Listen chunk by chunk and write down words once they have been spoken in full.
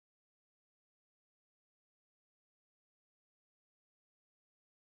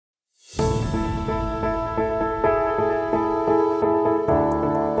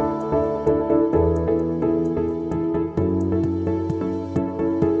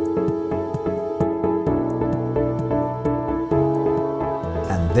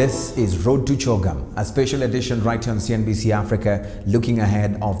This is Road to CHOGM, a special edition right here on CNBC Africa, looking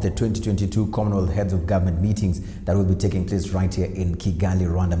ahead of the 2022 Commonwealth Heads of Government meetings that will be taking place right here in Kigali,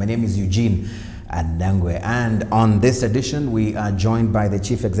 Rwanda. My name is Eugene Anangwe, and on this edition we are joined by the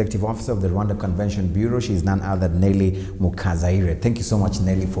Chief Executive Officer of the Rwanda Convention Bureau. She is none other than Nelly Mukazayire. Thank you so much,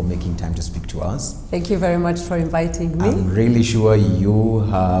 Nelly, for making time to speak to us. Thank you very much for inviting me. I'm really sure you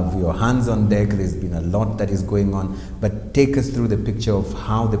have your hands on deck. There's been a lot that is going on, but take us through the picture of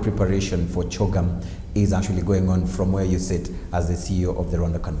how the preparation for CHOGM is actually going on from where you sit as the CEO of the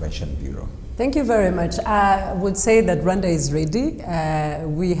Rwanda Convention Bureau. Thank you very much. I would say that Rwanda is ready.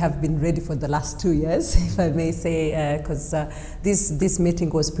 We have been ready for the last 2 years, if I may say, because this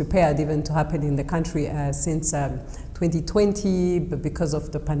meeting was prepared even to happen in the country since 2020, but because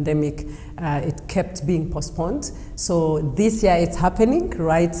of the pandemic, it kept being postponed. So this year it's happening,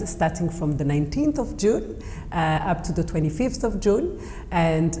 right, starting from the 19th of June up to the 25th of June,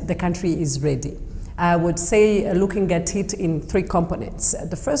 and the country is ready. I would say looking at it in 3 components.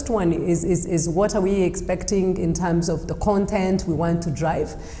 The first one is what are we expecting in terms of the content we want to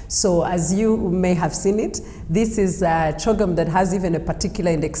drive. So as you may have seen it, this is a CHOGM that has even a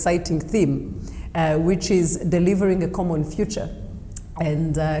particular and exciting theme, which is delivering a common future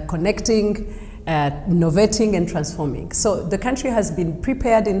and connecting, innovating and transforming. So the country has been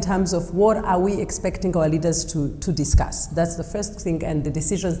prepared in terms of what are we expecting our leaders to discuss. That's the first thing, and the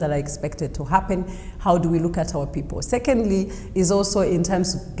decisions that are expected to happen. How do we look at our people? Secondly is also in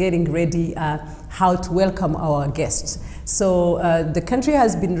terms of getting ready how to welcome our guests. So the country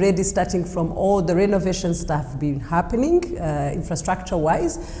has been ready, starting from all the renovations that have been happening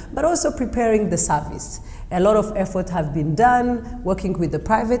infrastructure-wise, but also preparing the service. A lot of effort have been done, working with the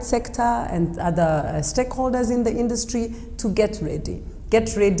private sector and other stakeholders in the industry to get ready.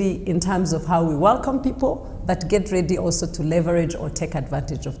 Get ready in terms of how we welcome people, but get ready also to leverage or take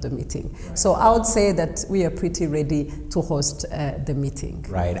advantage of the meeting. Right. So I would say that we are pretty ready to host the meeting.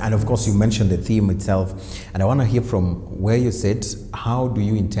 Right, and of course you mentioned the theme itself, and I want to hear from where you sit, how do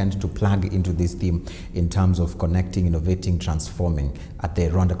you intend to plug into this theme in terms of connecting, innovating, transforming at the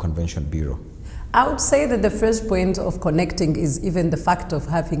Rwanda Convention Bureau? I would say that the first point of connecting is even the fact of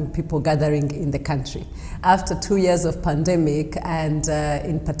having people gathering in the country. After 2 years of pandemic, and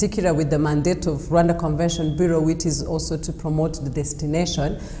in particular with the mandate of Rwanda Convention Bureau, which is also to promote the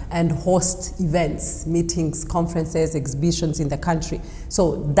destination and host events, meetings, conferences, exhibitions in the country.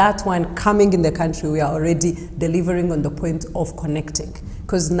 So that one coming in the country, we are already delivering on the point of connecting,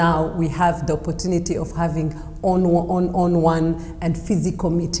 because now we have the opportunity of having on-one and physical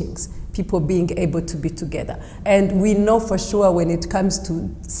meetings, people being able to be together. And we know for sure when it comes to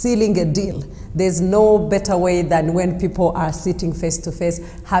sealing a deal, there's no better way than when people are sitting face to face,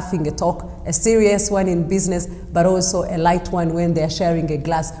 having a talk, a serious one in business, but also a light one when they're sharing a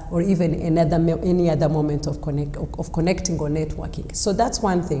glass, or even any other moment of connecting or networking. So that's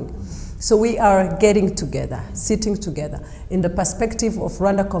one thing. So we are getting together, sitting together. In the perspective of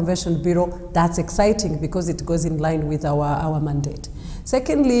Rwanda Convention Bureau, that's exciting because it goes in line with our mandate.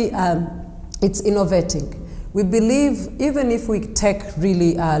 Secondly, it's innovating. We believe, even if we take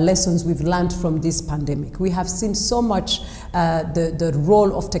really lessons we've learned from this pandemic, we have seen so much the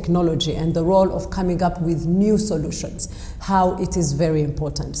role of technology and the role of coming up with new solutions, how it is very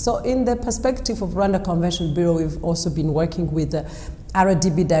important. So in the perspective of Rwanda Convention Bureau, we've also been working with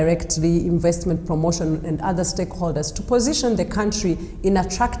RDB directly, investment promotion and other stakeholders to position the country in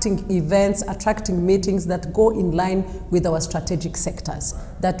attracting events, attracting meetings that go in line with our strategic sectors,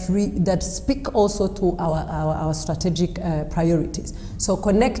 that speak also to our strategic priorities. So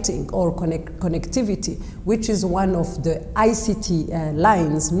connecting or connectivity, which is one of the ICT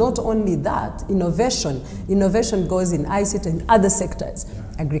lines. Not only that, innovation goes in ICT and other sectors.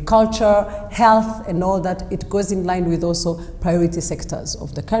 Agriculture, health, and all that, it goes in line with also priority sectors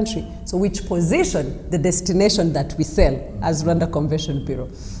of the country, so which position the destination that we sell as Rwanda Convention Bureau.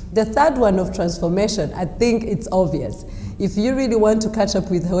 The third one of transformation, I think it's obvious. If you really want to catch up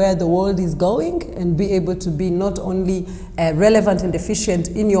with where the world is going and be able to be not only relevant and efficient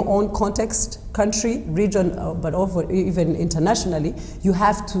in your own context, country, region, but also even internationally, you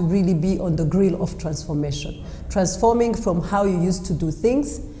have to really be on the grill of transformation. Transforming from how you used to do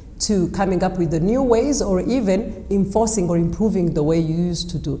things to coming up with the new ways, or even enforcing or improving the way you used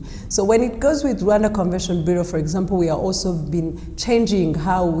to do. So when it goes with Rwanda Convention Bureau, for example, we are also been changing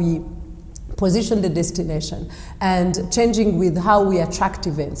how we position the destination and changing with how we attract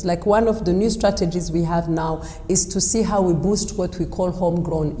events. Like one of the new strategies we have now is to see how we boost what we call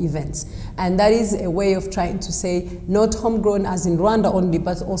homegrown events. And that is a way of trying to say not homegrown as in Rwanda only,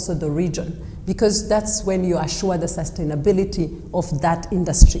 but also the region, because that's when you assure the sustainability of that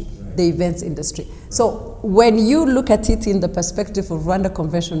industry, the events industry. So when you look at it in the perspective of Rwanda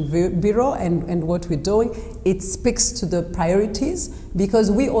Convention Bureau and what we're doing, it speaks to the priorities because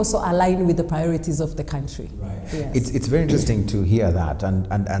we also align with the priorities of the country. Right. Yes. It's very interesting to hear that,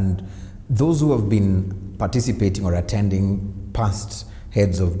 and those who have been participating or attending past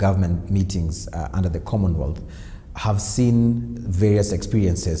heads of government meetings under the Commonwealth have seen various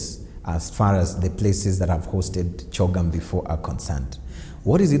experiences as far as the places that have hosted CHOGM before are concerned.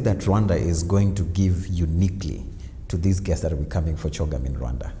 What is it that Rwanda is going to give uniquely to these guests that will be coming for CHOGM in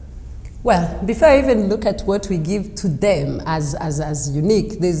Rwanda? Well, before I even look at what we give to them as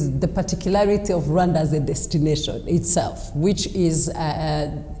unique, there's the particularity of Rwanda as a destination itself, which is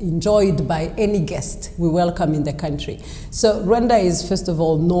enjoyed by any guest we welcome in the country. So Rwanda is, first of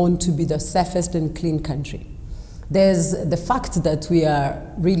all, known to be the safest and clean country. There's the fact that we are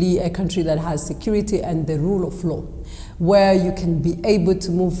really a country that has security and the rule of law, where you can be able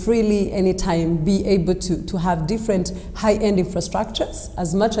to move freely anytime, be able to have different high-end infrastructures,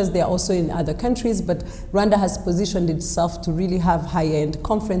 as much as they are also in other countries, but Rwanda has positioned itself to really have high-end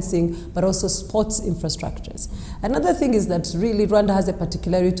conferencing, but also sports infrastructures. Another thing is that really Rwanda has a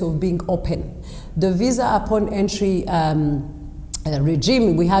particularity of being open. The visa upon entry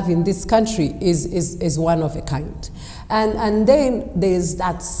regime we have in this country is one of a kind. And then there's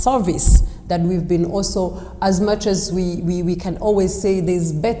that service that we've been also, as much as we can always say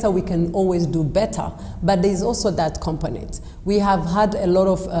there's better, we can always do better, but there's also that component. We have had a lot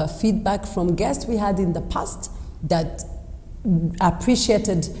of feedback from guests we had in the past that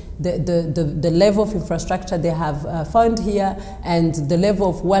appreciated the level of infrastructure they have found here and the level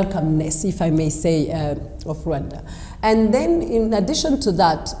of welcomeness, if I may say, of Rwanda. And then in addition to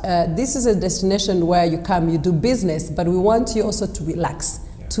that, this is a destination where you come, you do business, but we want you also to relax,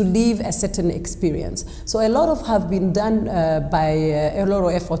 to live a certain experience. So a lot of have been done by a lot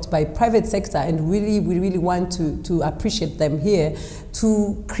of effort by private sector, and we really want to appreciate them here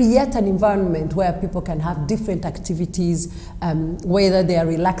to create an environment where people can have different activities, whether they are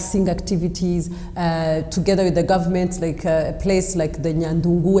relaxing activities, together with the government, like a place like the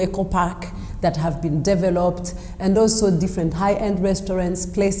Nyandungu Eco Park that have been developed, and also different high-end restaurants,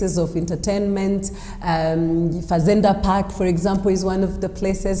 places of entertainment. Fazenda Park, for example, is one of the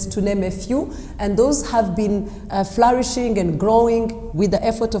places, to name a few, and those have been flourishing and growing with the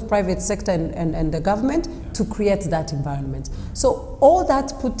effort of private sector and the government to create that environment. So all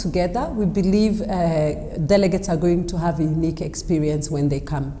that put together, we believe delegates are going to have a unique experience when they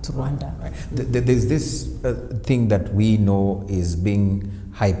come to Rwanda. Right. There's this thing that we know is being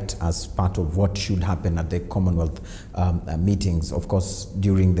hyped as part of what should happen at the Commonwealth meetings. Of course,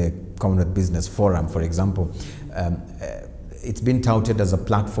 during the Commonwealth Business Forum, for example, it's been touted as a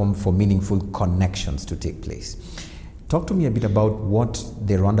platform for meaningful connections to take place. Talk to me a bit about what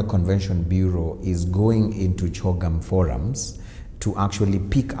the Rwanda Convention Bureau is going into CHOGM forums to actually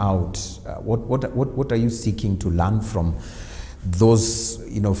pick out. What are you seeking to learn from those,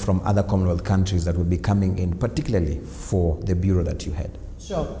 from other Commonwealth countries that will be coming in, particularly for the bureau that you head?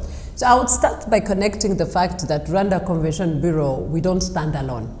 Sure. So I would start by connecting the fact that Rwanda Convention Bureau, we don't stand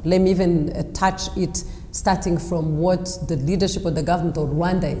alone. Let me even touch it starting from what the leadership of the government of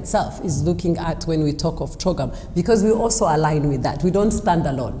Rwanda itself is looking at when we talk of CHOGM, because we also align with that. We don't stand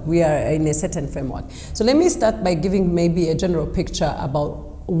alone. We are in a certain framework. So let me start by giving maybe a general picture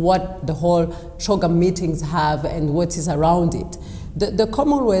about what the whole CHOGM meetings have and what is around it. The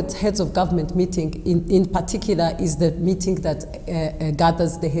Commonwealth Heads of Government meeting in particular is the meeting that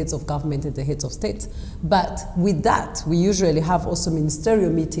gathers the heads of government and the heads of state. But with that, we usually have also ministerial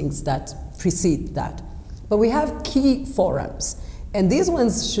meetings that precede that. But we have key forums. And these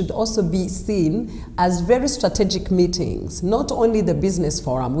ones should also be seen as very strategic meetings, not only the business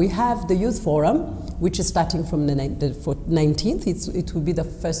forum. We have the youth forum, which is starting from the 19th. It will be the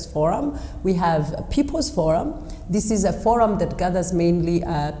first forum. We have a people's forum. This is a forum that gathers mainly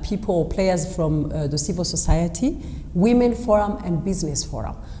people, players from the civil society, women forum, and business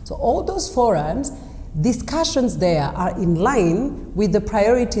forum. So all those forums, discussions there are in line with the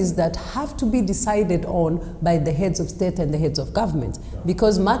priorities that have to be decided on by the heads of state and the heads of government,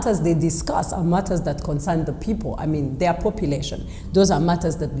 because matters they discuss are matters that concern the people, their population. Those are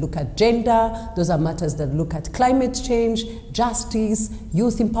matters that look at gender, those are matters that look at climate change, justice,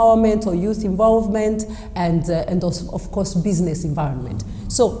 youth empowerment or youth involvement, and of course business environment.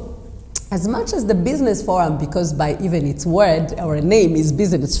 So as much as the business forum, because by even its word or name is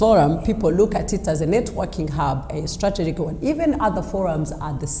business forum, people look at it as a networking hub, a strategic one. Even other forums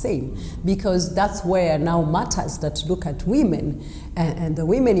are the same, because that's where now matters that look at women and the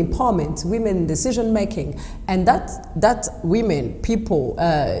women empowerment, women decision making, and that women, people,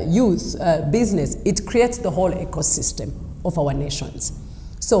 youth, business, it creates the whole ecosystem of our nations.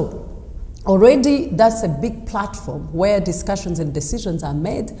 So already that's a big platform where discussions and decisions are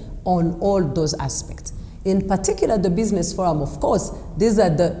made on all those aspects. In particular, the business forum, of course, these are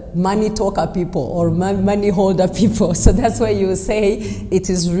the money talker people or money holder people. So that's why you say it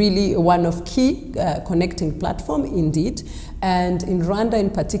is really one of key connecting platform indeed. And in Rwanda in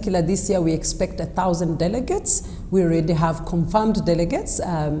particular, this year we expect 1,000 delegates. We already have confirmed delegates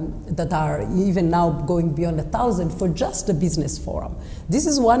that are even now going beyond 1,000 for just the business forum. This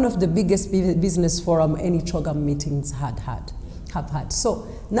is one of the biggest business forum any CHOGM meetings have had. So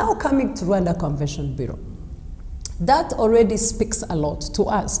now coming to Rwanda Convention Bureau, that already speaks a lot to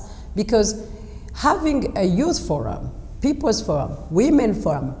us, because having a youth forum, people's forum, women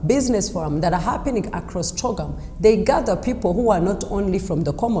forum, business forum that are happening across CHOGM, they gather people who are not only from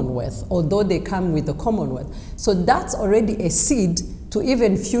the Commonwealth, although they come with the Commonwealth. So that's already a seed to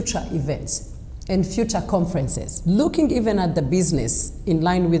even future events and future conferences, looking even at the business in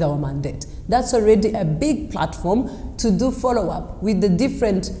line with our mandate. That's already a big platform to do follow-up with the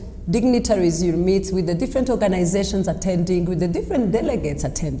different dignitaries you meet, with the different organizations attending, with the different delegates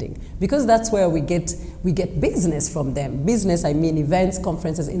attending, because that's where we get business from them. Business, I mean events,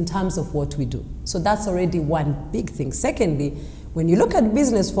 conferences, in terms of what we do. So that's already one big thing. Secondly, when you look at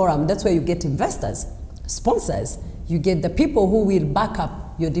business forum, that's where you get investors, sponsors, you get the people who will back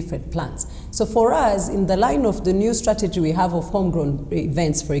up your different plans. So for us, in the line of the new strategy we have of homegrown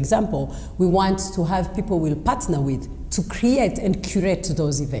events, for example, we want to have people we'll partner with to create and curate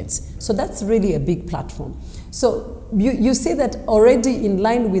those events. So that's really a big platform. So you see that already in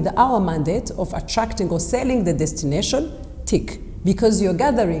line with our mandate of attracting or selling the destination, tick, because you're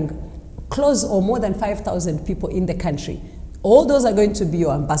gathering close or more than 5,000 people in the country. All those are going to be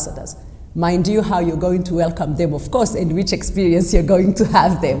your ambassadors. Mind you, how you're going to welcome them, of course, and which experience you're going to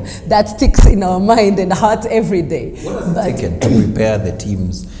have them. That sticks in our mind and heart every day. What does it take to prepare the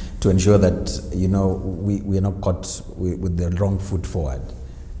teams to ensure that, you know, we are not caught with the wrong foot forward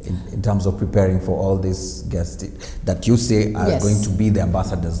in terms of preparing for all these guests that you say are going to be the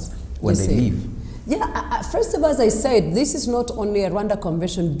ambassadors when they leave? Yeah, first of all, as I said, this is not only a Rwanda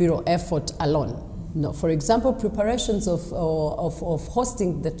Convention Bureau effort alone. No, for example, preparations of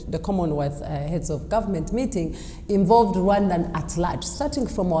hosting the Commonwealth Heads of Government meeting involved Rwandan at large, starting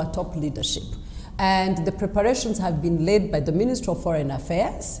from our top leadership. And the preparations have been led by the Ministry of Foreign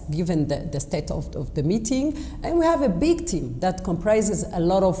Affairs, given the state of the meeting. And we have a big team that comprises a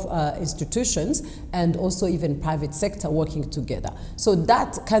lot of institutions and also even private sector working together. So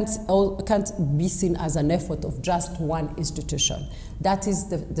that can't be seen as an effort of just one institution. That is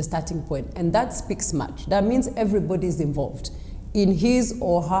the starting point. And that speaks much. That means everybody is involved in his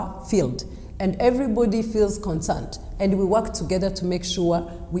or her field. And everybody feels concerned. And we work together to make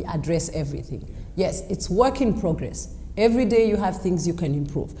sure we address everything. Yes, it's work in progress. Every day you have things you can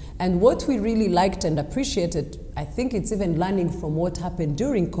improve. And what we really liked and appreciated, I think it's even learning from what happened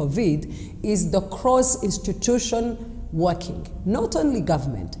during COVID, is the cross-institution working. Not only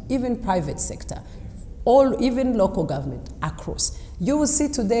government, even private sector, even local government, across. You will see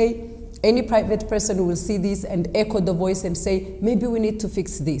today, any private person will see this and echo the voice and say, maybe we need to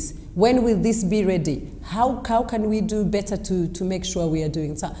fix this. When will this be ready? How can we do better to make sure we are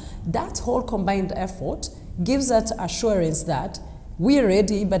doing so? That whole combined effort gives us assurance that we are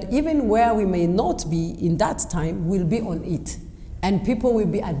ready, but even where we may not be in that time, we'll be on it. And people will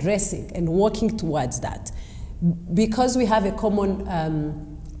be addressing and working towards that. Because we have a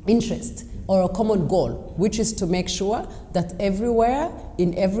common interest or a common goal, which is to make sure that everywhere,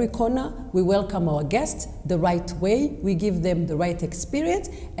 in every corner, we welcome our guests the right way, we give them the right experience,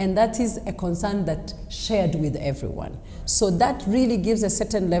 and that is a concern that's shared with everyone. So that really gives a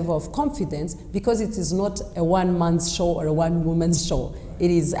certain level of confidence, because it is not a one-man's show or a one-woman's show.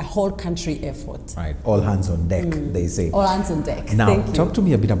 It is a whole country effort. Right, all hands on deck, they say. All hands on deck. Now, talk to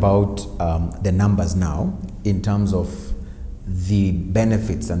me a bit about the numbers now, in terms of the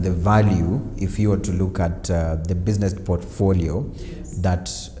benefits and the value, if you were to look at the business portfolio that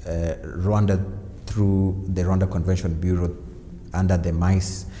Rwanda, through the Rwanda Convention Bureau under the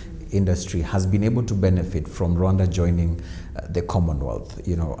MICE industry, has been able to benefit from Rwanda joining the Commonwealth.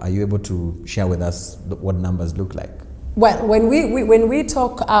 You know, are you able to share with us what numbers look like? Well, when we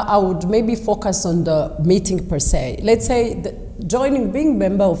talk, I would maybe focus on the meeting per se. Let's say being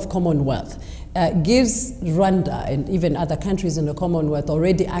member of Commonwealth gives Rwanda and even other countries in the Commonwealth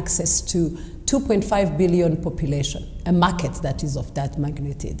already access to 2.5 billion population, a market that is of that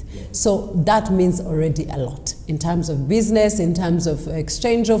magnitude. So that means already a lot in terms of business, in terms of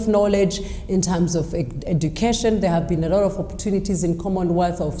exchange of knowledge, in terms of education. There have been a lot of opportunities in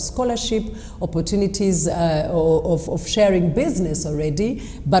Commonwealth of scholarship, opportunities of sharing business already,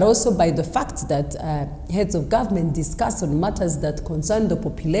 but also by the fact that heads of government discuss on matters that concern the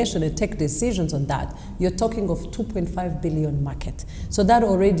population and take decisions on that. You're talking of 2.5 billion market. So that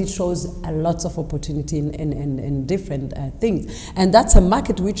already shows a lot of opportunity in different things. And that's a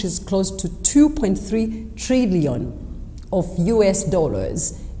market which is close to 2.3 trillion of US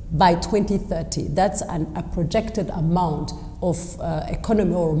dollars by 2030. That's a projected amount of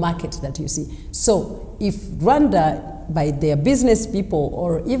economy or market that you see. So if Rwanda, by their business people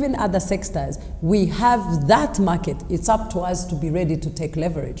or even other sectors, we have that market, it's up to us to be ready to take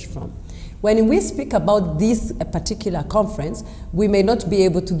leverage from. When we speak about this particular conference, we may not be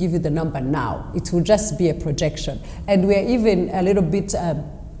able to give you the number now. It will just be a projection. And we're even a little bit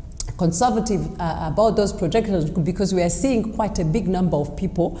conservative about those projections because we are seeing quite a big number of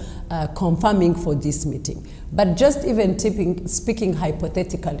people confirming for this meeting. But just even speaking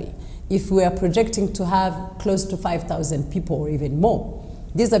hypothetically, if we are projecting to have close to 5,000 people or even more,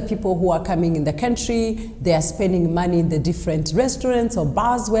 these are people who are coming in the country, they are spending money in the different restaurants or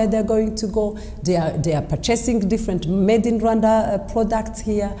bars where they're going to go, they are purchasing different made in Rwanda products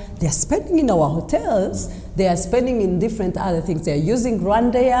here, they are spending in our hotels, they are spending in different other things, they are using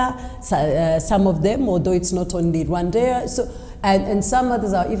Rwandair, some of them, although it's not only Rwandair. So, and some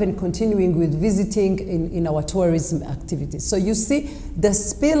others are even continuing with visiting in our tourism activities. So you see the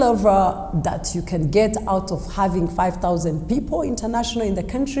spillover that you can get out of having 5,000 people international in the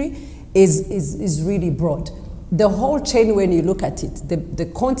country is really broad. The whole chain, when you look at it, the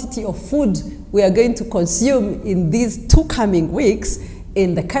quantity of food we are going to consume in these 2 coming weeks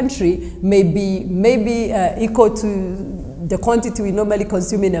in the country may be equal to the quantity we normally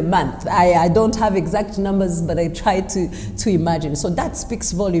consume in a month. I don't have exact numbers, but I try to imagine. So that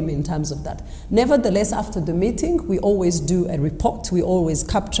speaks volume in terms of that. Nevertheless, after the meeting, we always do a report. We always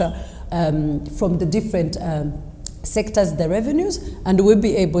capture from the different sectors the revenues, and we'll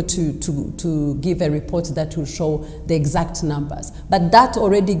be able to give a report that will show the exact numbers. But that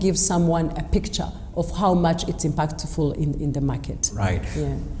already gives someone a picture of how much it's impactful in the market. Right.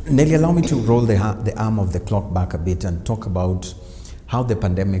 Yeah. Nelly, allow me to roll the arm of the clock back a bit and talk about how the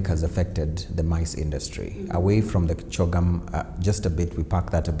pandemic has affected the mice industry. Away from the CHOGM, just a bit, we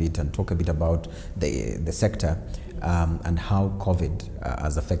park that a bit and talk a bit about the sector and how COVID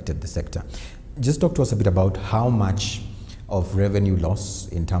has affected the sector. Just talk to us a bit about how much of revenue loss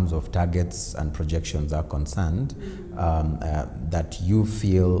in terms of targets and projections are concerned that you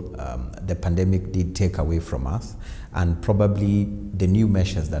feel the pandemic did take away from us, and probably the new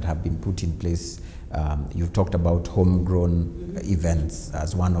measures that have been put in place. You've talked about homegrown events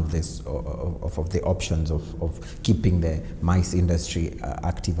as one of the options of keeping the mice industry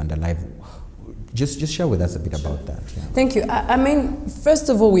active and alive. Just share with us a bit about that. Yeah. Thank you. I mean, first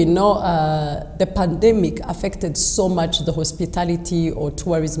of all, we know the pandemic affected so much the hospitality or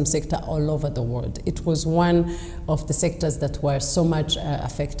tourism sector all over the world. It was one of the sectors that were so much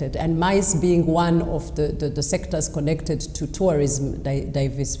affected, and mice being one of the sectors connected to tourism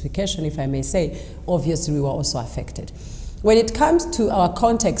diversification, if I may say, obviously we were also affected. When it comes to our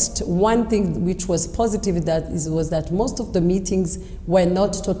context, one thing which was positive was that most of the meetings were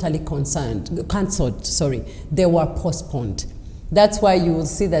not totally cancelled, they were postponed. That's why you will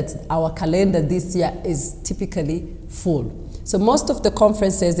see that our calendar this year is typically full. So most of the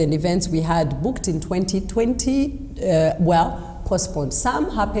conferences and events we had booked in 2020 were postponed. Some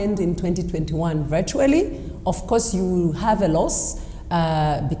happened in 2021 virtually. Of course, you will have a loss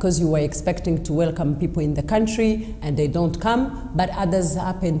because you were expecting to welcome people in the country and they don't come, but others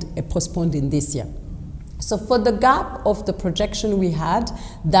happened postponed in this year. So for the gap of the projection we had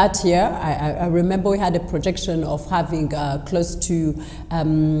that year, I remember we had a projection of having close to,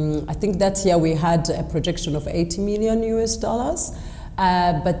 I think that year we had a projection of $80 million US.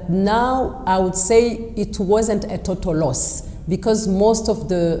 But now I would say it wasn't a total loss, because most of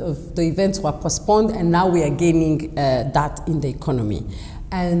the events were postponed, and now we are gaining that in the economy.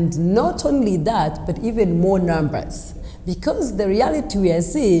 And not only that, but even more numbers. Because the reality we are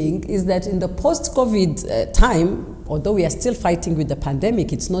seeing is that in the post-COVID time, although we are still fighting with the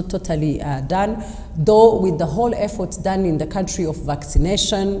pandemic, it's not totally done, though with the whole efforts done in the country of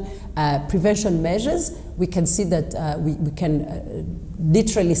vaccination, prevention measures, we can see that we can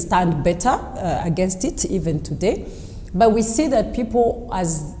literally stand better against it even today. But we see that people,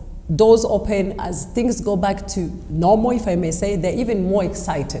 as doors open, as things go back to normal, if I may say, they're even more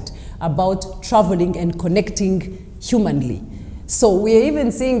excited about traveling and connecting humanly. So we're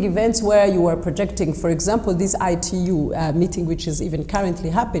even seeing events where you are projecting, for example, this ITU meeting, which is even currently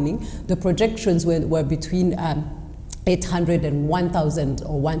happening, the projections were between 800 and 1,000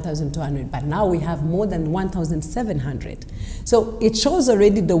 or 1,200, but now we have more than 1,700. So it shows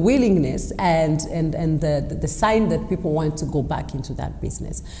already the willingness and the sign that people want to go back into that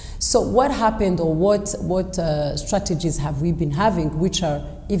business. So what happened, or what strategies have we been having which are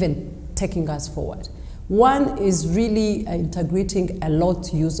even taking us forward? One is really integrating a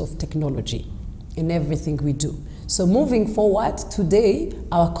lot use of technology in everything we do. So moving forward, today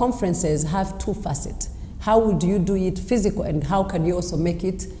our conferences have two facets. How would you do it physical, and how can you also make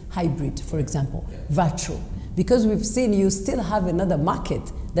it hybrid, for example, virtual? Because we've seen you still have another market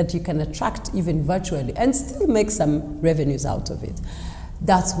that you can attract even virtually and still make some revenues out of it.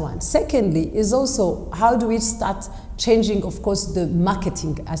 That's one. Secondly is also, how do we start changing, of course, the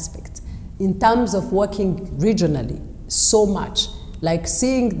marketing aspect in terms of working regionally so much, like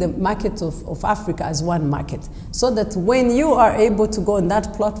seeing the market of Africa as one market, so that when you are able to go on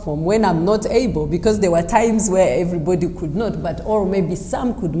that platform, when I'm not able, because there were times where everybody could not, but or maybe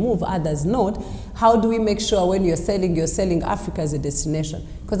some could move, others not, how do we make sure when you're selling Africa as a destination?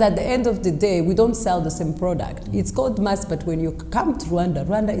 Because at the end of the day, we don't sell the same product. It's called mass, but when you come to Rwanda,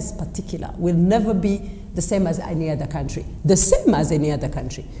 Rwanda is particular, will never be the same as any other country, the same as any other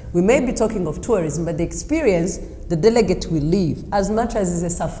country. We may be talking of tourism, but the experience the delegate will leave, as much as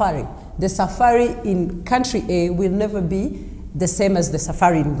it's a safari. The safari in country A will never be the same as the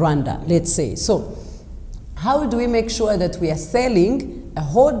safari in Rwanda, let's say. So how do we make sure that we are selling a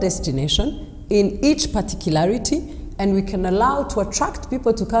whole destination in each particularity, and we can allow to attract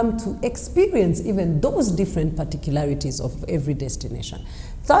people to come to experience even those different particularities of every destination?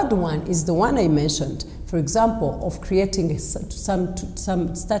 Third one is the one I mentioned, for example, of creating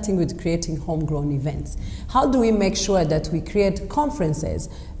starting with creating homegrown events. How do we make sure that we create conferences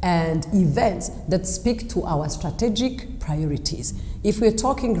and events that speak to our strategic priorities? If we're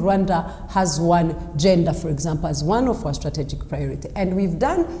talking, Rwanda has one gender, for example, as one of our strategic priorities, and we've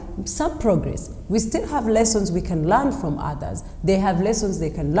done some progress. We still have lessons we can learn from others. They have lessons they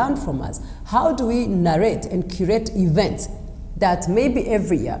can learn from us. How do we narrate and curate events that maybe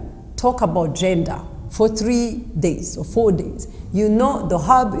every year talk about gender for 3 days or 4 days? You know the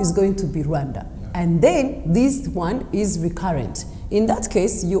hub is going to be Rwanda, and then this one is recurrent. In that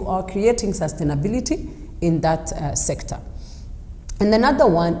case, you are creating sustainability in that sector. And another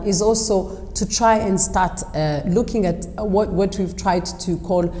one is also to try and start looking at what we've tried to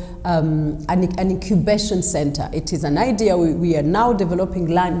call an incubation center. It is an idea we are now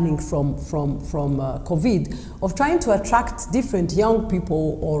developing, learning from COVID, of trying to attract different young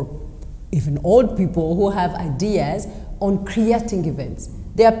people or even old people who have ideas on creating events.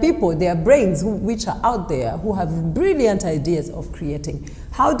 There are people, there are brains which are out there who have brilliant ideas of creating.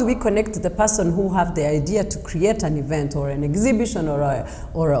 How do we connect the person who have the idea to create an event or an exhibition or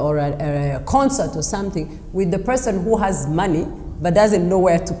a concert or something with the person who has money but doesn't know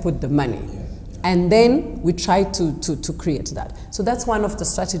where to put the money? And then we try to create that. So that's one of the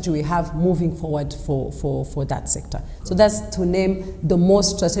strategies we have moving forward for that sector. So that's to name the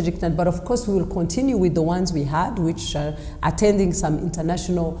most strategic net. But of course, we will continue with the ones we had, which are attending some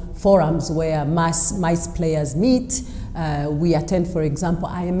international forums where MICE players meet. We attend, for example,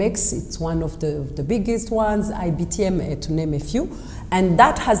 IMX. It's one of the biggest ones, IBTM, to name a few. And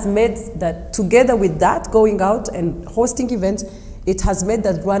that has made that, together with that, going out and hosting events, it has made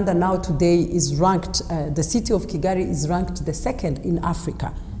that Rwanda now today is ranked, the city of Kigali is ranked the second in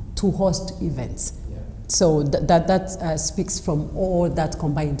Africa to host events. Yeah. So that speaks from all that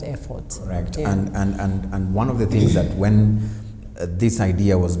combined effort. Correct. Yeah. And one of the things that when this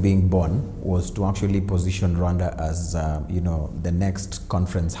idea was being born was to actually position Rwanda as you know, the next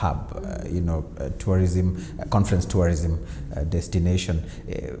conference hub, you know, conference tourism destination.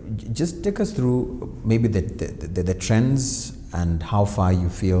 Just take us through maybe the trends and how far you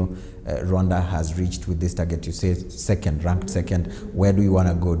feel Rwanda has reached with this target. You say second, ranked second. Where do we want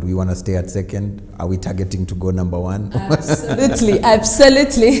to go? Do we want to stay at second? Are we targeting to go number one? Absolutely,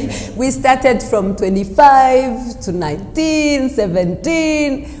 absolutely. We started from 25 to 19,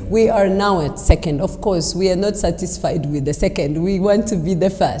 17. We are now at second. Of course, we are not satisfied with the second. We want to be the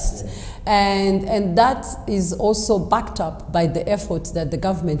first. And that is also backed up by the effort that the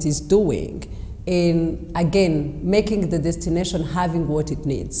government is doing in, again, making the destination having what it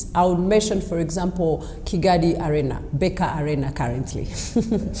needs. I would mention, for example, Kigali Arena, Beka Arena currently.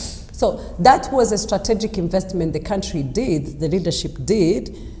 So that was a strategic investment the country did, the leadership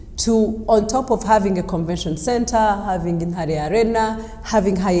did, to, on top of having a convention center, having Intare Arena,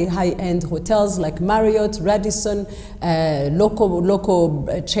 having high-end hotels like Marriott, Radisson,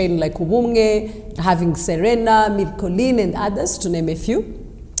 local chain like Ubumwe, having Serena, Milcolin, and others, to name a few.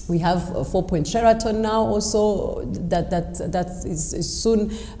 We have 4 Point Sheraton now also that is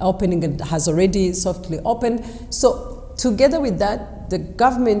soon opening and has already softly opened. So together with that, the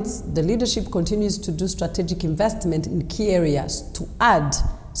government, the leadership continues to do strategic investment in key areas to add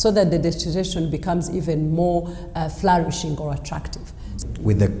so that the destination becomes even more flourishing or attractive.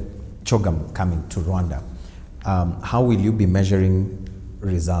 With the CHOGM coming to Rwanda, how will you be measuring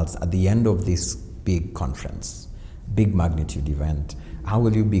results at the end of this big conference, big magnitude event? How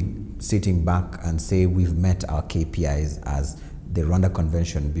will you be sitting back and say we've met our KPIs as the Rwanda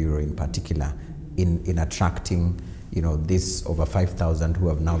Convention Bureau in particular in attracting, you know, this over 5,000 who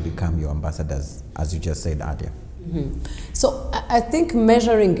have now become your ambassadors, as you just said earlier? Mm-hmm. So I think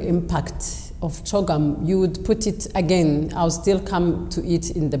measuring impact of CHOGM, you would put it again, I'll still come to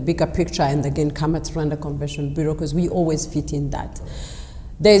it in the bigger picture and again come at Rwanda Convention Bureau because we always fit in that.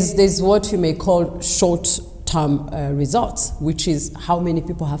 There's what you may call short-term results, which is how many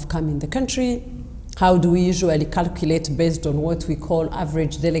people have come in the country. How do we usually calculate based on what we call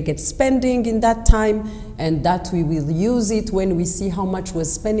average delegate spending in that time, and that we will use it when we see how much we're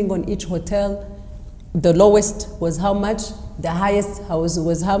spending on each hotel. The lowest was how much, the highest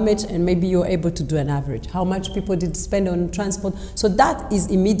was how much, and maybe you're able to do an average. How much people did spend on transport. So that is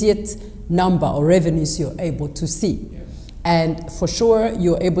immediate number or revenues you're able to see. Yeah. And for sure,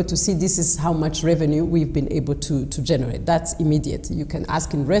 you're able to see this is how much revenue we've been able to generate. That's immediate. You can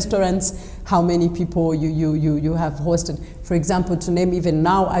ask in restaurants how many people you have hosted. For example, to name even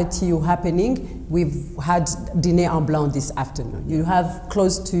now ITU happening, we've had Dîner en Blanc this afternoon. You have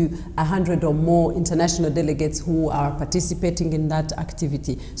close to 100 or more international delegates who are participating in that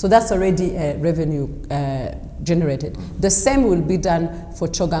activity. So that's already revenue generated. The same will be done for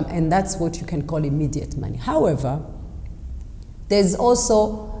CHOGM, and that's what you can call immediate money. However, there's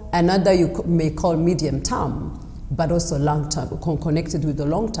also another you may call medium term, but also long term, connected with the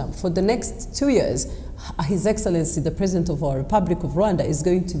long term. For the next 2 years, His Excellency, the President of our Republic of Rwanda, is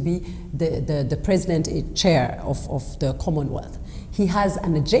going to be the President Chair of the Commonwealth. He has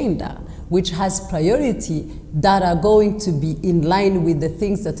an agenda which has priority that are going to be in line with the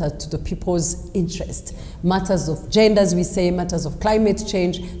things that are to the people's interest. Matters of gender, as we say, matters of climate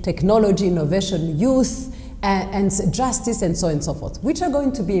change, technology, innovation, youth, and justice, and so on and so forth, which are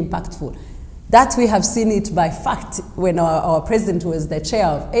going to be impactful. That we have seen it by fact when our president was the chair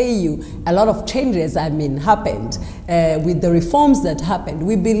of AU. A lot of changes, happened with the reforms that happened.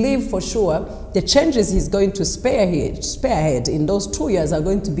 We believe for sure the changes he's going to spearhead in those 2 years are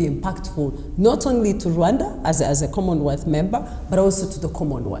going to be impactful, not only to Rwanda as a Commonwealth member, but also to the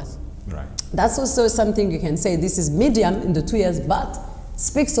Commonwealth. Right. That's also something you can say, this is medium in the 2 years, but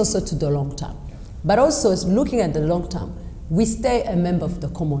speaks also to the long term. But also looking at the long term, we stay a member of the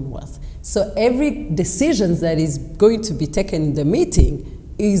Commonwealth. So every decision that is going to be taken in the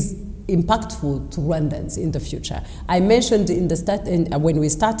meeting is impactful to Rwandans in the future. I mentioned in the when we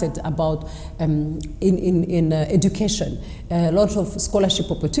started about in education, a lot of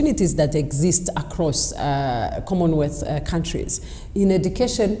scholarship opportunities that exist across Commonwealth countries. In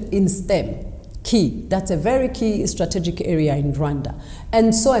education, in STEM, key. That's a very key strategic area in Rwanda,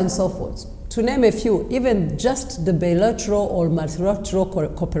 and so on and so forth. To name a few, even just the bilateral or multilateral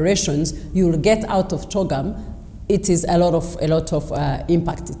cooperations you will get out of CHOGM, it is a lot of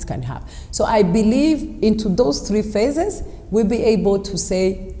impact it can have. So I believe into those 3 phases, we'll be able to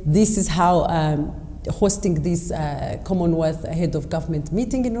say this is how hosting this Commonwealth Head of Government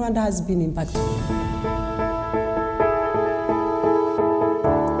meeting in Rwanda has been impactful.